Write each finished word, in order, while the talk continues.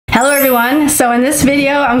Hello everyone, so in this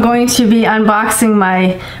video I'm going to be unboxing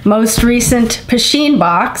my most recent Pusheen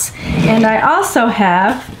box, and I also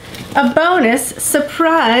have a bonus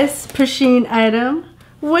surprise Pusheen item.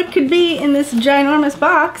 What could be in this ginormous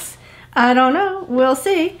box? I don't know, we'll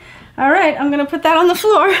see. Alright, I'm gonna put that on the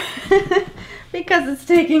floor because it's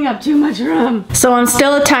taking up too much room. So I'm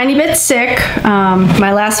still a tiny bit sick.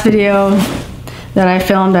 My last video that I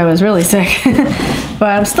filmed I was really sick. But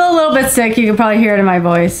I'm still a little bit sick, you can probably hear it in my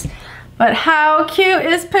voice. But how cute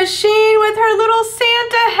is Pusheen with her little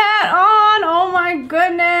Santa hat on? Oh my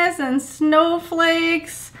goodness, and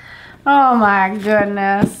snowflakes. Oh my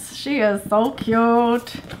goodness, she is so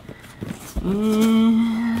cute.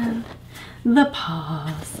 And the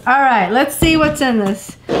paws. All right, let's see what's in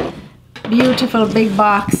this beautiful big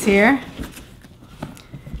box here.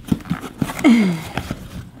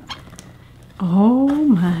 Oh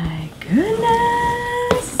my goodness.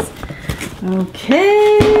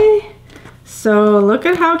 Okay. So look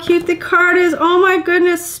at how cute the card is. Oh my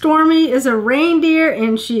goodness. Stormy is a reindeer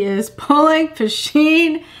and she is pulling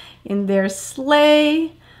Pusheen in their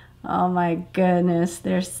sleigh. Oh my goodness.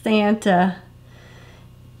 There's Santa.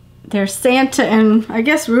 There's Santa and I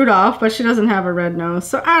guess Rudolph, but she doesn't have a red nose,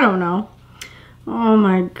 so I don't know. Oh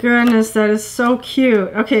my goodness, that is so cute.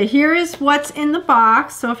 Okay, here is what's in the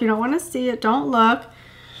box. So if you don't want to see it, don't look.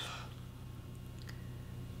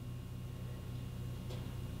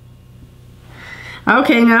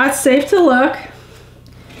 Okay, now it's safe to look.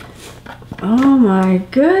 Oh my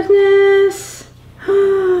goodness.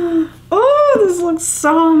 Oh, this looks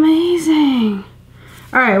so amazing.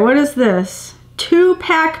 All right, what is this?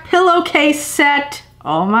 2-pack pillowcase set.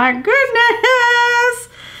 Oh my goodness.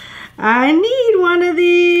 I need one of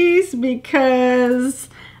these because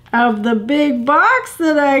of the big box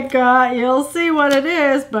that I got. You'll see what it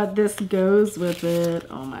is, but this goes with it.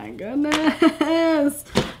 Oh my goodness.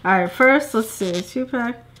 All right, first, let's see,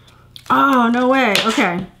 2-pack. Oh, no way.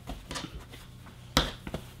 Okay.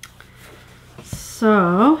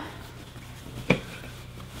 So,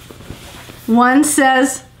 one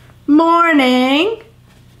says morning.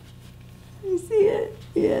 You see it?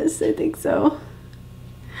 Yes, I think so.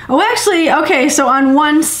 Oh, actually, okay, so on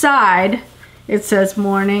one side it says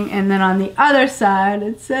morning, and then on the other side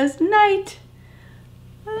it says night.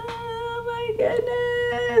 Oh my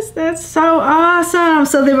goodness, that's so awesome.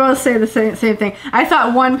 So they both say the same thing. I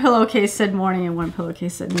thought one pillowcase said morning and one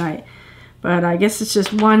pillowcase said night, but I guess it's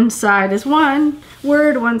just one side is one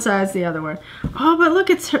word, one side is the other word. Oh, but look,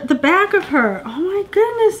 it's the back of her. Oh my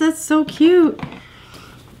goodness, that's so cute.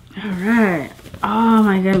 All right. Oh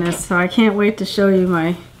my goodness, so I can't wait to show you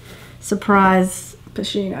my surprise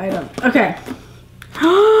Pusheen item. Okay.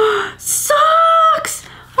 Socks!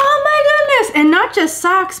 Oh my goodness! And not just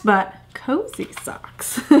socks, but cozy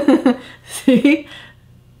socks. See?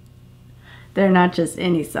 They're not just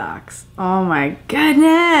any socks. Oh my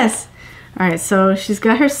goodness! Alright, so she's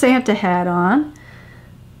got her Santa hat on.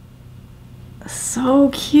 So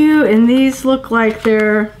cute. And these look like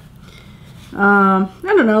they're, I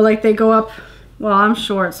don't know, like they go up, well, I'm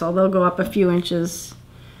short, so they'll go up a few inches.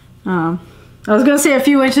 I was gonna say a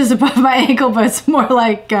few inches above my ankle, but it's more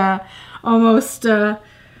like almost to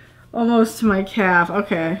my calf.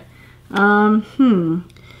 Okay. I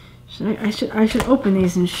should open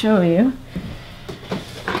these and show you.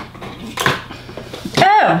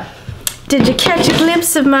 Oh, did you catch a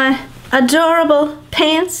glimpse of my adorable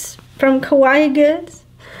pants from Kawaii Goods?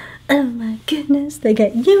 Oh my goodness, they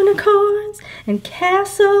got unicorns and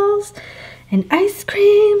castles and ice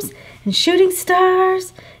creams and shooting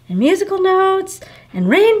stars and musical notes and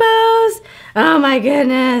rainbows. Oh my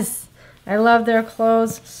goodness. I love their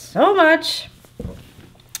clothes so much.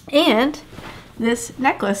 And this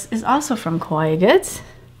necklace is also from Kawaii Goods.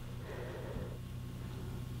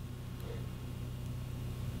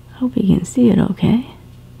 Hope you can see it okay.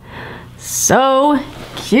 So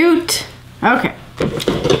cute. Okay.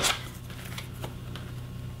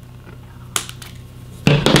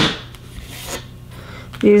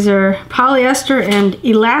 These are polyester and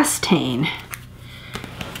elastane.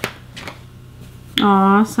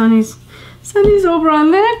 Aw, Sonny's over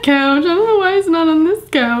on that couch. I don't know why he's not on this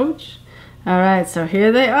couch. Alright, so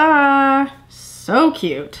here they are. So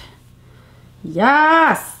cute.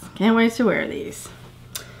 Yes! Can't wait to wear these.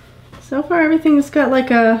 So far everything's got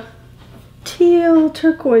like a teal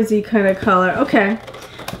turquoisey kind of color. Okay.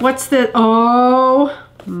 What's the, oh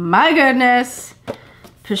my goodness.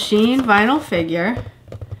 Pusheen vinyl figure.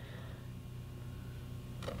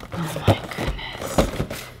 Oh my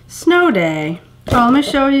goodness. Snow day. Oh, let me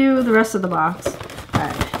show you the rest of the box. All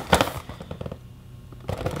right.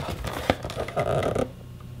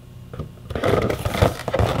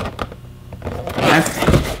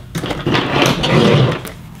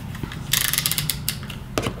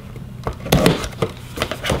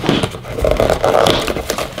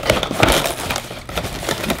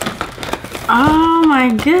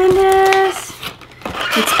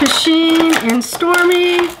 It's Pusheen and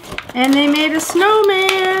Stormy, and they made a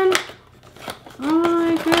snowman. Oh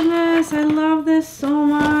my goodness, I love this so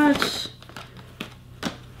much.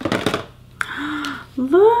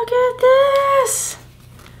 Look at this.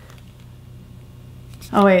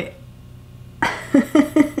 Oh wait.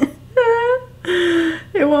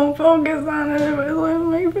 It won't focus on it if I look at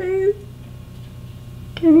my face.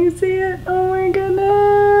 Can you see it? Oh my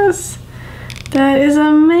goodness. That is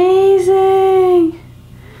amazing.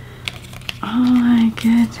 Oh my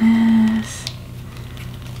goodness.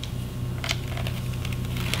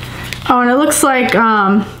 Oh, and it looks like,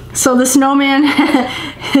 so the snowman,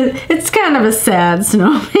 it's kind of a sad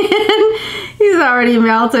snowman. He's already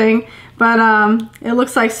melting. But it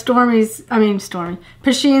looks like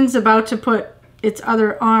Pusheen's about to put its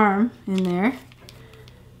other arm in there.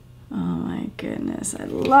 Oh my goodness, I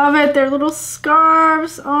love it. They're little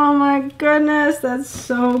scarves. Oh my goodness, that's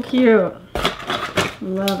so cute.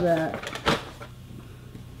 Love that.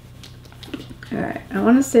 Alright, I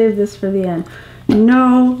want to save this for the end.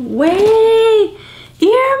 No way!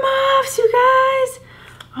 Earmuffs, you guys!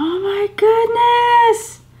 Oh my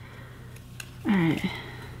goodness! Alright.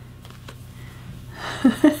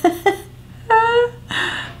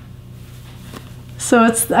 So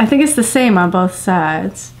I think it's the same on both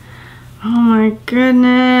sides. Oh my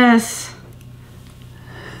goodness.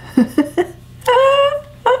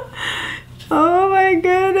 Oh my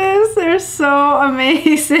goodness, they're so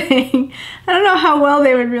amazing. I don't know how well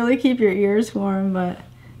they would really keep your ears warm, but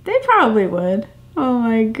they probably would. Oh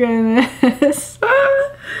my goodness.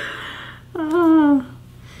 Oh.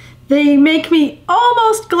 They make me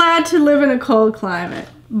almost glad to live in a cold climate,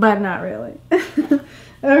 but not really.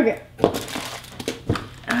 Okay.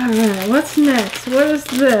 Alright, what's next? What is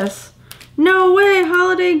this? No way,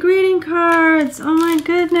 holiday greeting cards. Oh my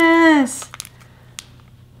goodness.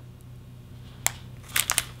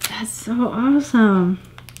 That's so awesome.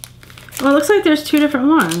 Well, it looks like there's two different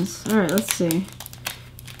ones. Alright, let's see.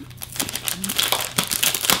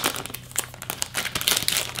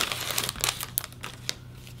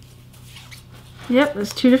 Yep,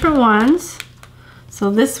 there's two different ones.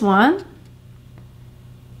 So this one,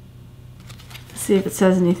 let's see if it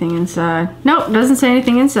says anything inside. Nope, doesn't say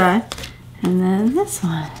anything inside. And then this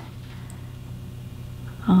one.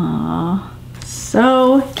 Oh,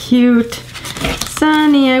 so cute.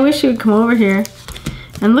 Sunny, I wish you would come over here.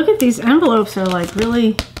 And look at these envelopes, are like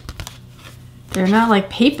really, they're not like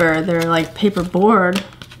paper, they're like paper board.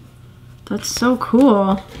 That's so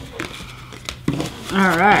cool.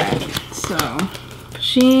 Alright, so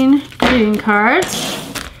Pusheen greeting cards.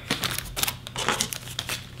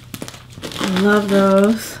 I love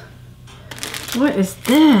those. What is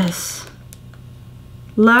this?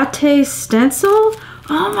 Latte stencil?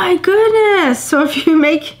 Oh my goodness! So if you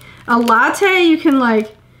make a latte, you can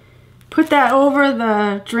like put that over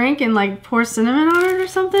the drink and like pour cinnamon on it or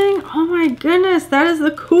something? Oh my goodness, that is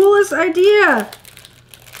the coolest idea!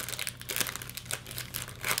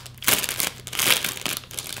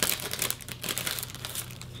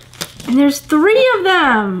 And there's 3 of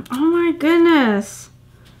them! Oh my goodness.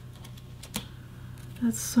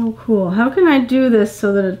 That's so cool. How can I do this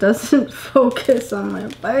so that it doesn't focus on my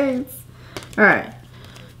face? Alright,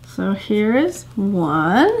 so here is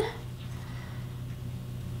one.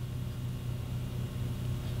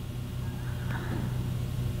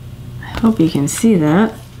 I hope you can see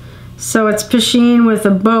that. So it's Pusheen with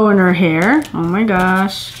a bow in her hair. Oh my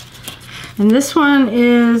gosh. And this one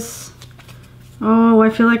is, oh, I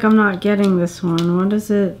feel like I'm not getting this one. What is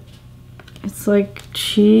it? It's like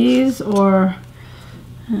cheese or,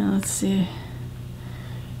 let's see.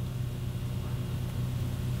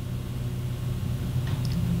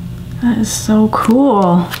 That is so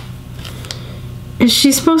cool. Is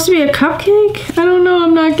she supposed to be a cupcake? I don't know,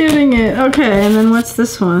 I'm not getting it. Okay, and then what's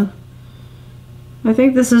this one? I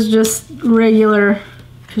think this is just regular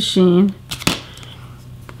Pusheen.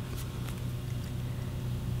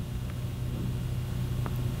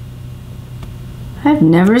 I've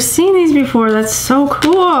never seen these before. That's so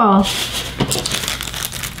cool.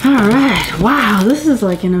 All right. Wow, this is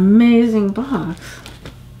like an amazing box.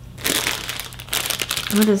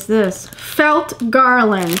 What is this? Felt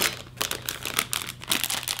garland.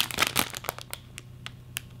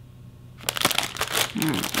 All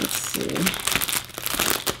right, let's see.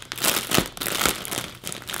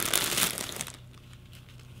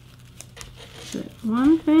 Is it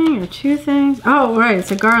one thing or 2 things? Oh, right,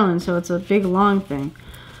 it's a garland, so it's a big long thing.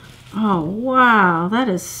 Oh, wow, that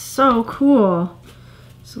is so cool.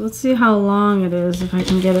 So let's see how long it is, if I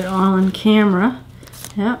can get it all on camera.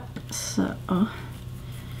 Yep, so...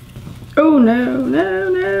 Oh, no, no,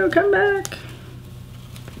 no, come back.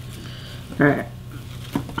 Alright.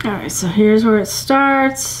 Alright, so here's where it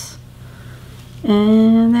starts.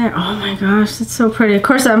 And there. Oh my gosh, that's so pretty. Of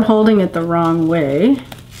course, I'm holding it the wrong way,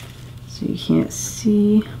 so you can't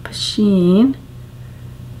see Pusheen.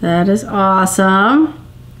 That is awesome.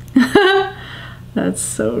 That's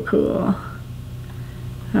so cool.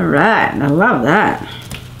 Alright, I love that.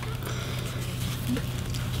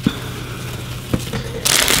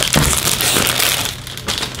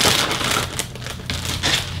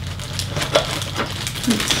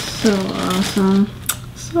 So awesome.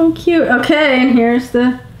 So cute. Okay, and here's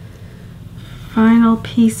the final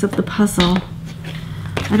piece of the puzzle.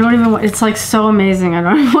 I don't even want, it's like so amazing. I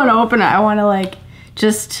don't even want to open it. I want to like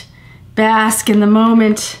just bask in the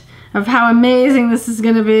moment of how amazing this is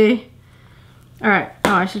going to be. All right.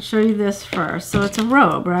 Oh, I should show you this first. So it's a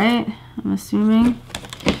robe, right? I'm assuming.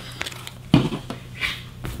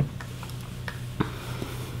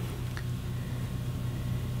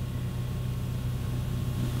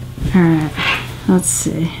 All right. Let's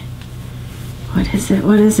see. What is it?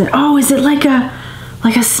 What is it? Oh, is it like a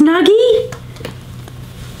Snuggie?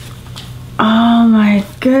 Oh my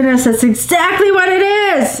goodness, that's exactly what it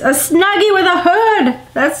is! A Snuggie with a hood!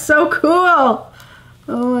 That's so cool!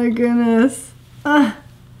 Oh my goodness. Let's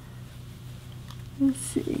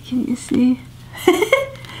see, can you see?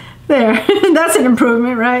 There, that's an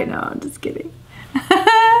improvement, right? No, I'm just kidding.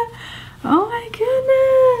 Oh my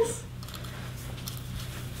goodness!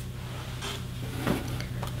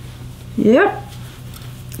 Yep.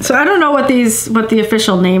 So I don't know what the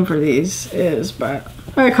official name for these is, but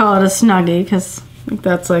I call it a Snuggie because I think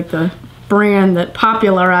that's like the brand that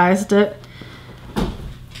popularized it.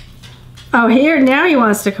 Oh, here, now he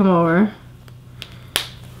wants to come over.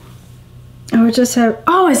 And we just have,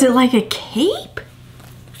 oh, is it like a cape?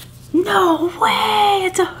 No way,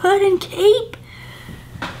 it's a hood and cape.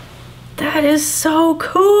 That is so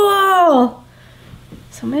cool.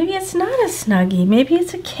 So maybe it's not a Snuggie, maybe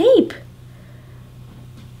it's a cape.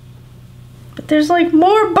 But there's like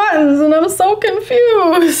more buttons and I'm so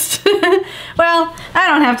confused. Well, I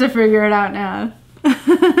don't have to figure it out now.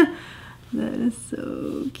 That is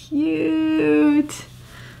so cute.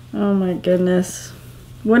 Oh my goodness.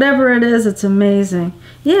 Whatever it is, it's amazing.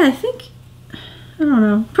 Yeah, I think, I don't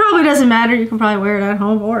know. Probably doesn't matter. You can probably wear it at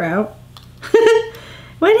home or out.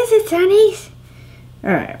 What is it, Sonnies?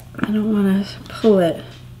 All right, I don't want to pull it.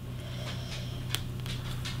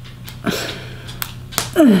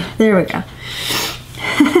 There we go.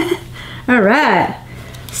 All right,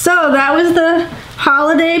 so that was the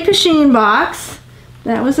holiday Pusheen box.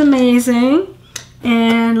 That was amazing.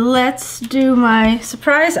 And let's do my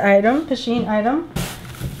surprise item, Pusheen item.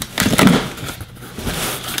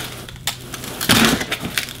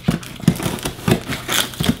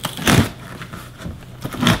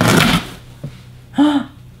 Oh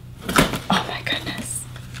my goodness.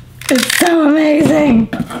 It's so amazing.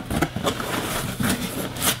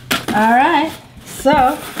 All right,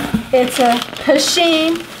 so it's a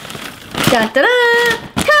Pusheen comforter.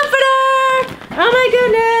 Oh my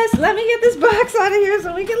goodness, let me get this box out of here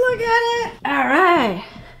so we can look at it. All right,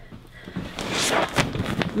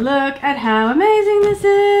 look at how amazing this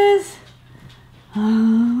is. Oh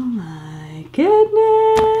my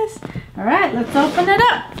goodness. All right, let's open it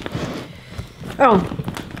up. Oh,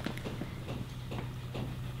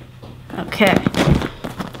 okay.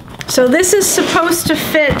 So this is supposed to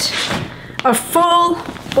fit a full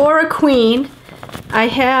or a queen. I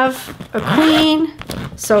have a queen,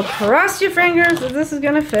 so cross your fingers that this is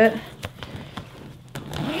gonna fit.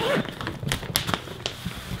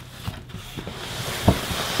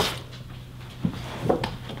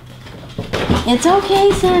 It's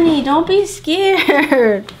okay, Sonny, don't be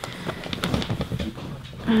scared.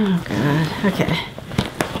 Oh God, okay.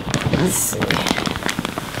 Let's see.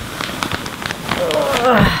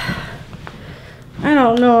 Ugh. I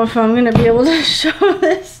don't know if I'm gonna be able to show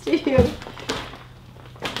this to you.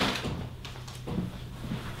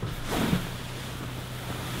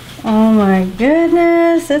 Oh my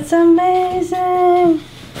goodness, it's amazing.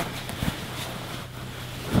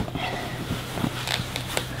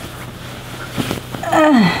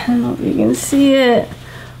 I don't know if you can see it.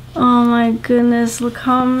 Oh my goodness, look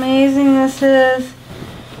how amazing this is.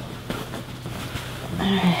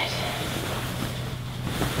 Alright.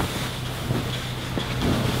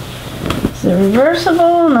 Is it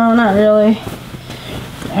reversible? No, not really.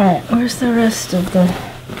 Alright, where's the rest of the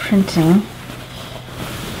printing?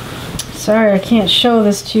 Sorry, I can't show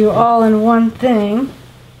this to you all in one thing.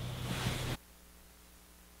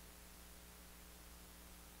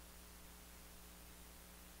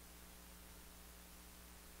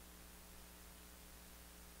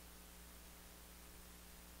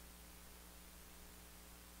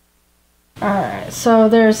 Alright, so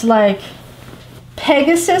there's like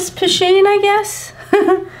Pegasus Pusheen, I guess.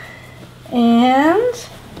 And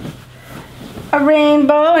a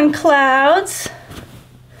rainbow and clouds.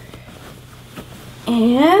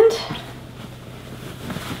 And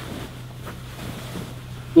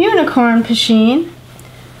unicorn Pusheen.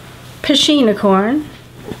 Pusheenicorn.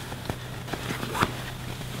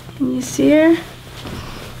 Can you see her?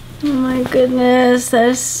 Oh my goodness, that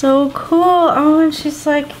is so cool. Oh, and she's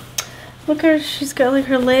like, look at her, she's got like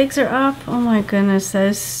her legs are up. Oh my goodness, that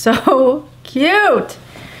is so cute.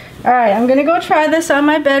 All right, I'm gonna go try this on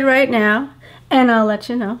my bed right now, and I'll let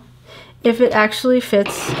you know if it actually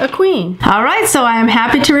fits a queen. All right, so I am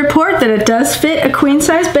happy to report that it does fit a queen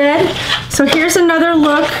size bed. So here's another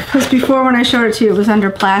look, because before when I showed it to you, it was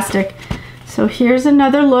under plastic. So here's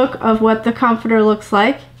another look of what the comforter looks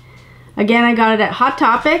like. Again, I got it at Hot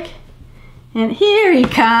Topic, and here he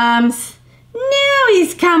comes. Now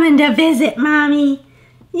he's coming to visit Mommy.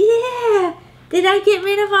 Yeah, did I get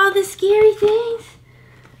rid of all the scary things?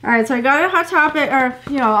 All right, so I got it at Hot Topic, or,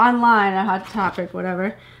 you know, online at Hot Topic,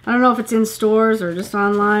 whatever. I don't know if it's in stores or just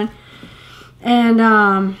online. And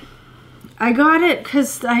I got it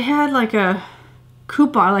because I had like a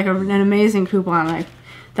coupon, like an amazing coupon. Like,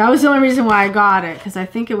 that was the only reason why I got it, because I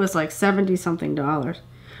think it was like $70-something.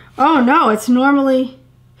 Oh no, it's normally,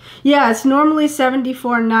 yeah, it's normally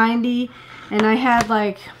 $74.90. And I had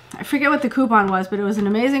like, I forget what the coupon was, but it was an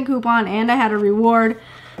amazing coupon, and I had a reward.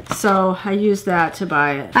 So I used that to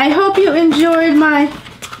buy it. I hope you enjoyed my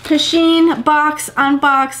Pusheen box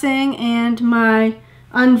unboxing and my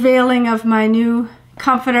unveiling of my new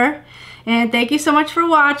comforter. And thank you so much for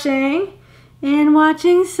watching. And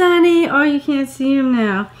watching Sunny. Oh, you can't see him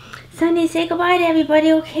now. Sunny, say goodbye to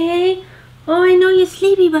everybody, okay? Oh, I know you're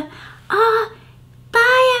sleepy, but oh,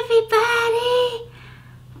 bye everybody.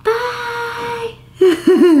 Bye.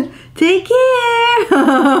 Take care.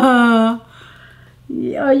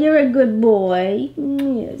 Oh, you're a good boy.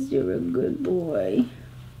 Yes, you're a good boy.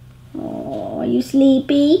 Oh, are you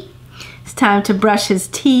sleepy? It's time to brush his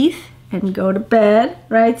teeth and go to bed.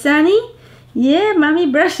 Right, Sonny? Yeah,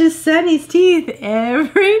 Mommy brushes Sonny's teeth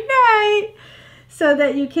every night so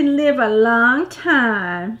that you can live a long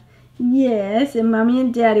time. Yes, and Mommy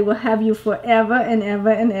and Daddy will have you forever and ever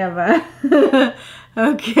and ever.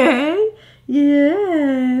 Okay?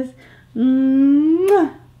 Yes.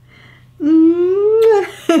 Mwah.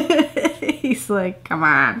 He's like, come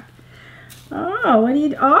on. Oh, what do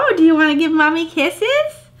you, oh, do you want to give Mommy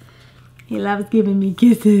kisses? He loves giving me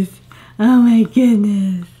kisses. Oh my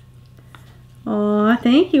goodness. Oh,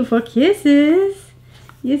 thank you for kisses.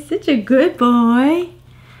 You're such a good boy.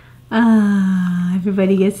 Ah,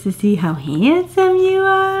 everybody gets to see how handsome you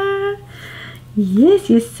are. Yes,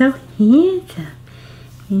 you're so handsome.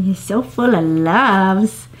 And you're so full of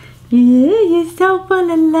loves. Yeah, you're so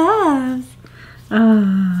full of loves.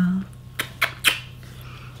 Oh.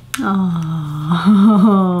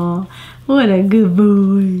 Oh, what a good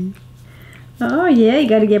boy. Oh yeah, you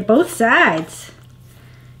gotta get both sides.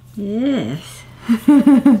 Yes.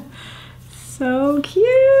 So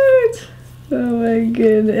cute. Oh my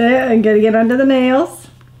goodness. I gotta get under the nails.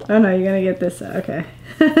 Oh no, you're gonna get this side. Okay.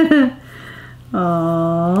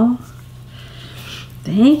 Oh.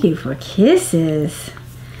 Thank you for kisses.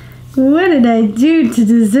 What did I do to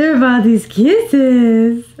deserve all these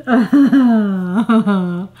kisses?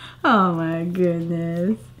 Oh, oh my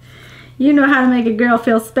goodness. You know how to make a girl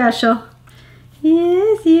feel special.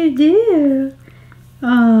 Yes, you do.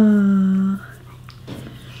 Oh.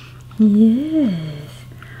 Yes.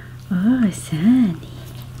 Oh, Sonny.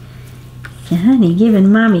 Sonny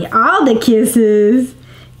giving Mommy all the kisses.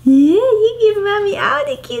 Yeah, you give Mommy all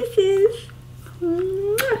the kisses.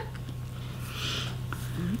 Mwah.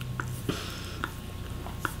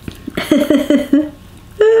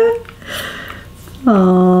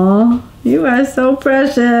 Oh, you are so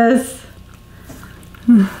precious.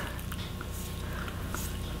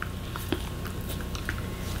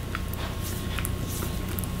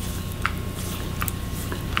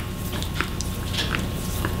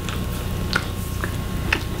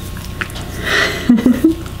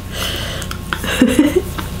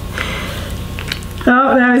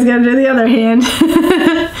 Oh, now he's gonna do the other hand.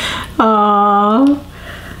 Oh.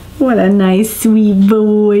 What a nice sweet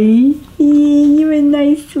boy. Yeah, you're a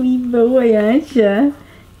nice sweet boy, aren't you?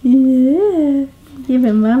 Yeah.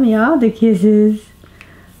 Giving Mommy all the kisses.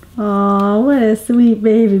 Oh, what a sweet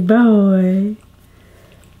baby boy.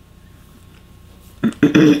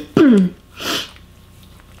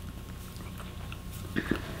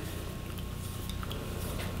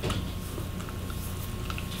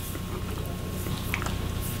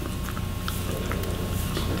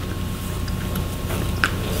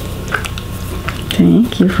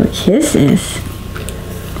 Thank you for kisses.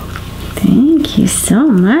 Thank you so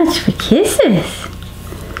much for kisses.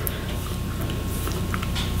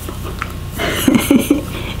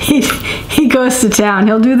 He goes to town.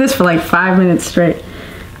 He'll do this for like 5 minutes straight.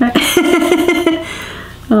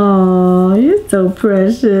 Oh, you're so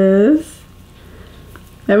precious.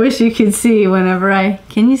 I wish you could see whenever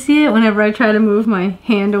can you see it? Whenever I try to move my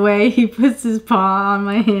hand away, he puts his paw on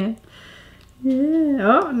my hand.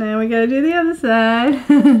 Yeah. Oh, now we gotta do the other side.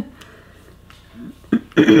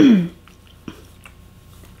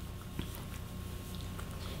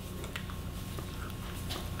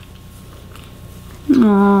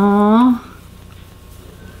 Aww.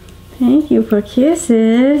 Thank you for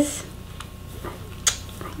kisses.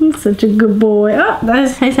 You're such a good boy. Oh,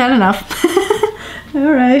 he's had enough.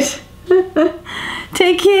 All right.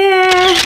 Take care.